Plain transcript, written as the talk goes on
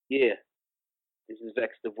Yeah, this is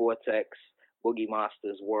Vex the Vortex, Boogie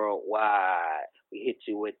Monsters Worldwide. We hit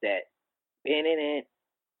you with that. Binning it,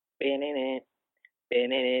 binning it,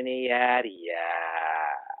 binning it, yada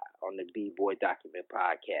yada. On the B-Boy Document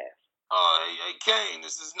Podcast. Oh, hey, Kane,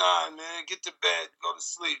 this is Nine, man. Get to bed, go to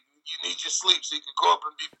sleep. You need your sleep so you can grow up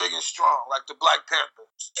and be big and strong like the Black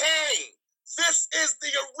Panther. Kane, this is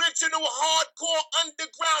the original hardcore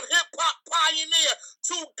underground hip-hop pioneer.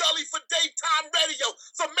 Too gully for daytime radio.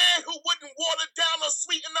 The man who wouldn't water down or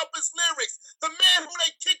sweeten up his lyrics. The man who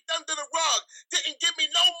they kicked under the rug. Didn't give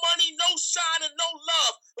me no money, no shine, and no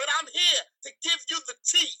love. But I'm here to give you the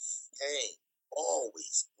teeth. Kane,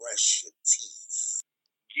 always brush your teeth.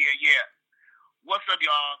 Yeah. What's up,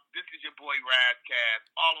 y'all? This is your boy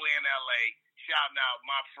Razcast, all the way in LA. Shouting out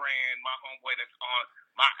my friend, my homeboy that's on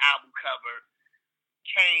my album cover,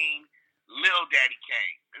 Kane, Lil Daddy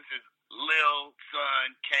Kane. This is Lil Son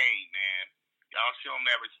Kane, man. Y'all show him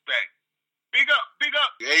that respect. Big up, big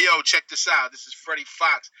up. Hey, yo, check this out. This is Freddie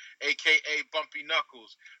Fox, a.k.a. Bumpy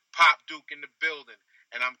Knuckles, Pop Duke in the building.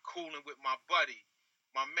 And I'm cooling with my buddy,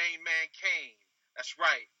 my main man, Kane. That's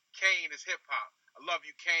right. Kane is hip-hop. I love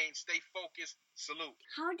you, Kane. Stay focused. Salute.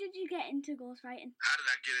 How did you get into ghostwriting? How did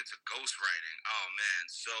I get into ghostwriting? Oh, man.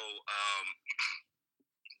 So,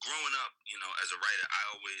 growing up, as a writer, I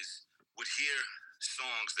always would hear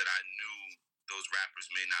songs that I knew those rappers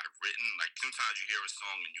may not have written. Like, sometimes you hear a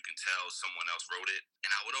song and you can tell someone else wrote it.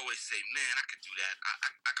 And I would always say, man, I could do that.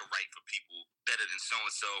 I could write for people better than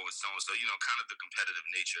so-and-so and so-and-so, kind of the competitive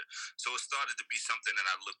nature. So it started to be something that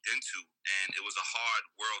I looked into, and it was a hard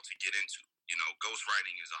world to get into.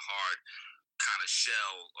 Ghostwriting is a hard kind of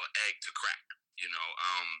shell or egg to crack,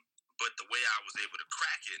 but the way I was able to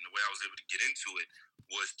crack it and the way I was able to get into it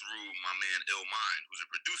was through my man Illmind, who's a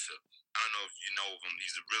producer. I don't know if you know of him.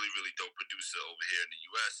 He's a really, really dope producer over here in the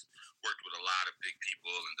U.S. Worked with a lot of big people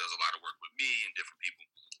and does a lot of work with me and different people.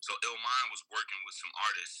 So Illmind was working with some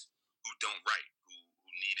artists who don't write, who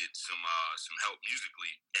needed some help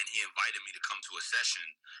musically, and he invited me to come to a session.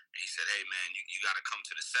 And he said, "Hey man, you got to come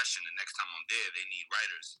to the session. The next time I'm there, they need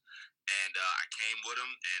writers." And I came with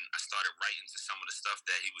him, and I started writing to some of the stuff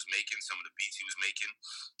that he was making, some of the beats he was making,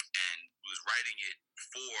 and was writing it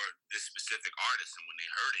for this specific artist. And when they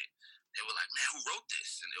heard it, they were like, "Man, who wrote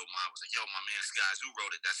this?" And Illmind was like, "Yo, my man Skies, who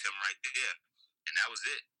wrote it? That's him right there." And that was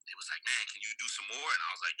it. It was like, "Man, can you do some more?" And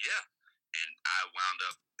I was like, "Yeah." And I wound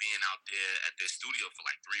up being out there at their studio for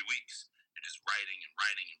like 3 weeks and just writing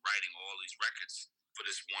all these records for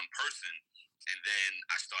this one person. And then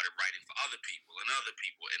I started writing for other people,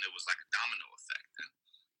 and it was like a domino effect. And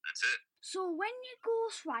that's it. So when you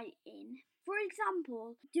ghostwriting, for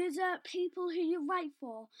example, does people who you write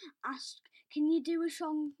for ask, can you do a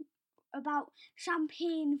song about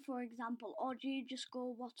champagne, for example, or do you just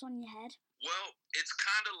go what's on your head? Well, it's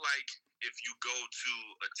kind of like if you go to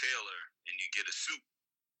a tailor and you get a suit,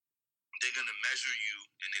 they're going to measure you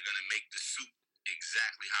and they're going to make the suit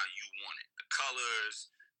exactly how you want it. The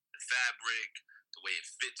colors, the fabric, the way it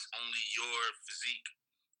fits only your physique.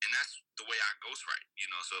 And that's the way I ghostwrite,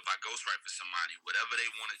 So if I ghostwrite for somebody, whatever they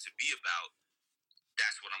want it to be about,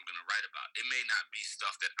 that's what I'm going to write about. It may not be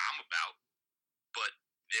stuff that I'm about, but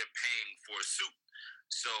they're paying for a suit.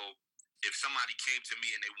 So if somebody came to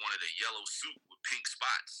me and they wanted a yellow suit with pink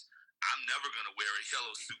spots, I'm never going to wear a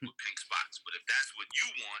yellow suit with pink spots. But if that's what you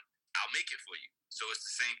want, I'll make it for you. So it's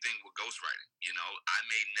the same thing with ghostwriting. I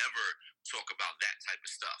may never talk about that type of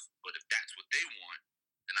stuff, but if that's what they want,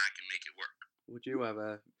 then I can make it work. Would you have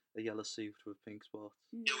a yellow suit with pink spots?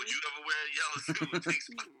 Yeah, would you ever wear a yellow suit with pink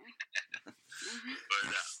spots? But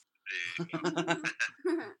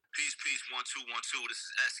peace, 1212. This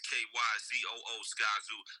is SKYZOO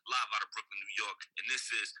Skyzoo, live out of Brooklyn, New York, and this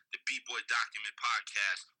is the B-Boy Document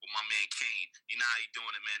Podcast with my man Kane. You know how you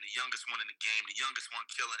doing it, man? The youngest one in the game, the youngest one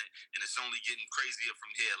killing it, and it's only getting crazier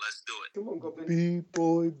from here. Let's do it. Come on, go,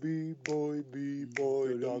 B-Boy, B-Boy, B-Boy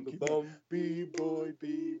Document, B-Boy,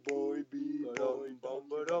 B-Boy, B-Boy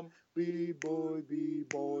Document, B-Boy,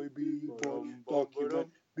 B-Boy, B-Boy Document,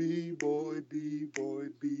 B-Boy, B-Boy,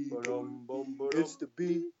 B-Boy. It's the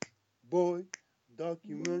B-Boy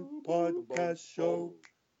Document Podcast show.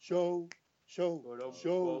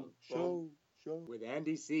 With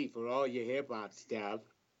Andy C for all your hip-hop stuff.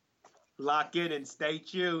 Lock in and stay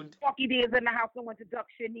tuned. Funky D is in the house. No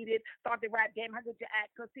introduction needed. Start the rap game. How good you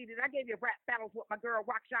act? Conceited. I gave you rap battles with my girl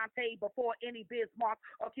Rock Shantae before any Bismarck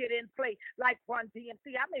or Kid in play. Like Run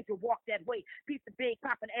DMC, I made you walk that way. Piece of big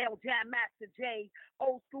poppin' Yo, Jam Master J,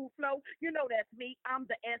 old school flow, you know that's me. I'm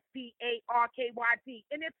the SPARKYD.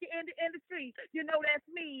 And if you're in the industry, you know that's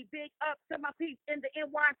me. Big up to my peeps in the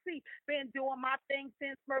NYC. Been doing my thing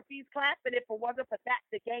since Murphy's class. And if it wasn't for that,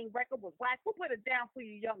 the game record was whack. We'll put it down for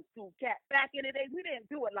you young school cats. Back in the day, we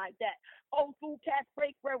didn't do it like that. Old school cats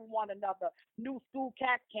break bread with one another. New school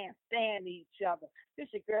cats can't stand each other.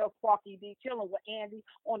 This your girl Sparky D chilling with Andy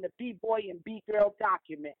on the B-Boy and B-Girl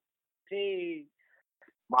document. Peace.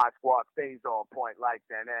 My squad stays on point like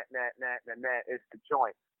that. It's the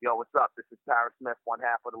joint. Yo, what's up? This is Paris Smith, one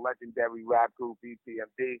half of the legendary rap group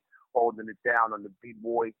BPMD, holding it down on the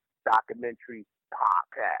B-Boy documentary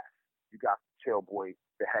podcast. You got Chill Boy,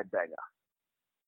 the headbanger.